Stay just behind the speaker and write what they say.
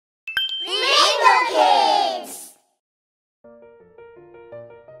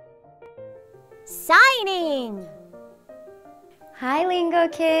signing! Hi, Lingo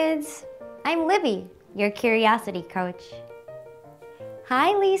Kids! I'm Libby, your curiosity coach.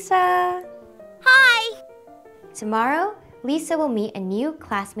 Hi, Lisa! Hi! Tomorrow, Lisa will meet a new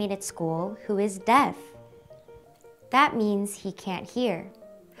classmate at school who is deaf. That means he can't hear.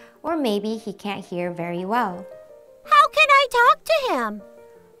 Or maybe he can't hear very well. How can I talk to him?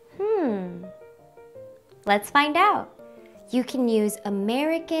 Let's find out. You can use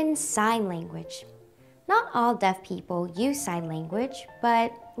American Sign Language. Not all deaf people use sign language,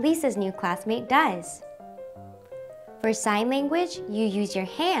 but Lisa's new classmate does. For sign language, you use your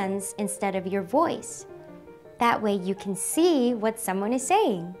hands instead of your voice. That way you can see what someone is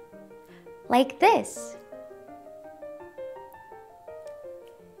saying. Like this.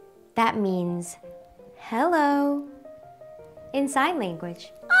 That means hello in sign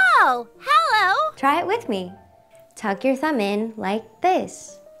language. Oh, hello! Try it with me. Tuck your thumb in like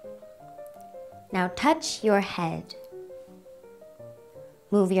this. Now touch your head.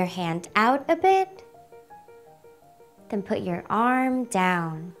 Move your hand out a bit. Then put your arm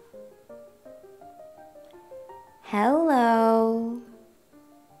down. Hello.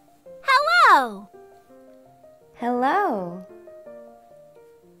 Hello! Hello.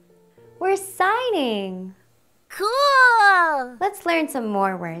 We're signing. Cool! Let's learn some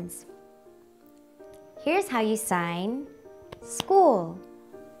more words. Here's how you sign school.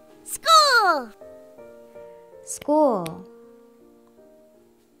 School! School.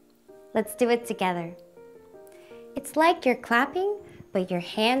 Let's do it together. It's like you're clapping, but your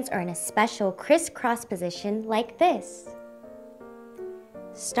hands are in a special crisscross position like this.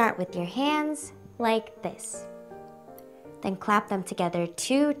 Start with your hands like this. Then clap them together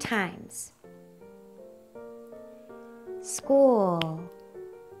 2 times. School.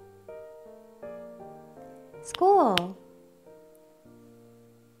 School.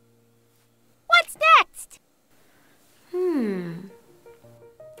 What's next?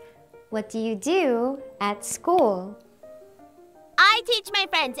 What do you do at school? I teach my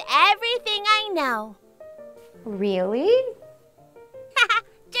friends everything I know. Really?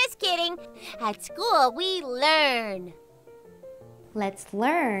 Just kidding. At school, we learn. Let's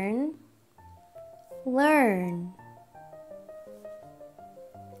learn. Learn.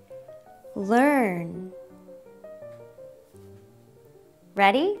 Learn.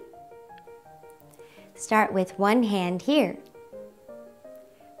 Ready? Start with one hand here.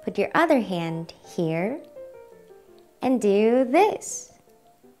 Put your other hand here and do this.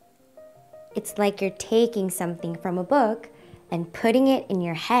 It's like you're taking something from a book and putting it in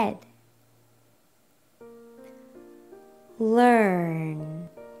your head. Learn.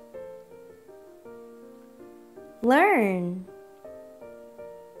 Learn.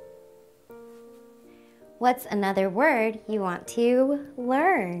 What's another word you want to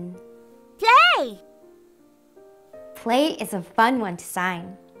learn? Play! Play is a fun one to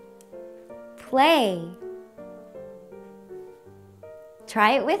sign. Play.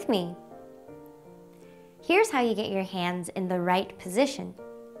 Try it with me. Here's how you get your hands in the right position.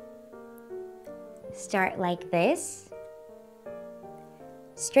 Start like this.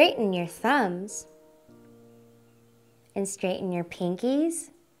 Straighten your thumbs. And straighten your pinkies.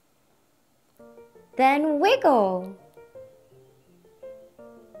 Then wiggle.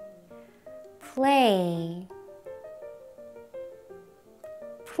 Play.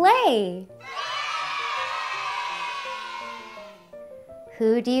 Play.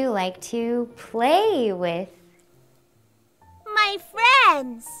 Who do you like to play with? My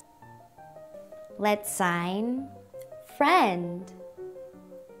friends. Let's sign friend.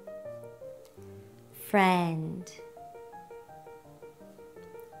 Friend.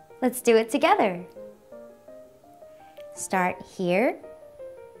 Let's do it together. Start here.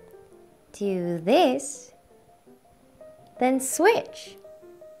 Do this. Then switch.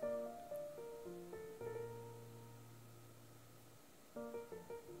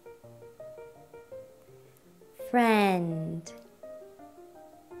 Friend.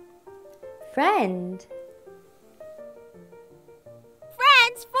 Friend.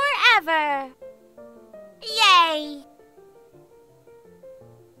 Friends forever. Yay!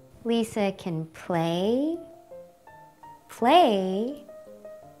 Lisa can play, play,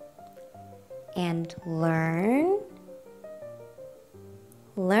 and learn,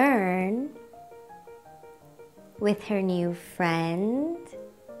 learn with her new friend,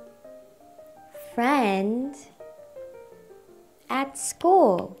 friend at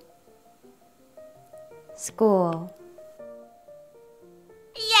school, school.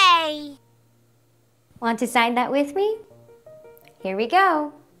 Yay! Want to sign that with me? Here we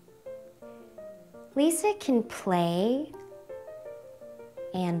go. Lisa can play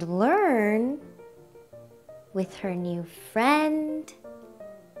and learn with her new friend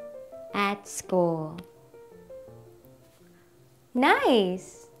at school.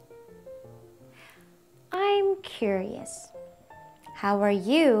 Nice! I'm curious. How are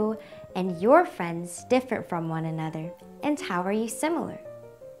you and your friends different from one another? And how are you similar?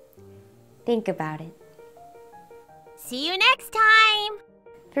 Think about it. See you next time!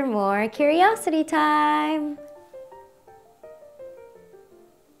 For more curiosity time!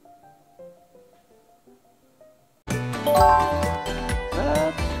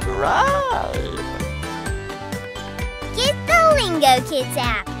 Subscribe! Get the Lingokids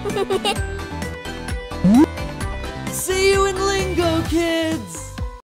app! See you in Lingokids!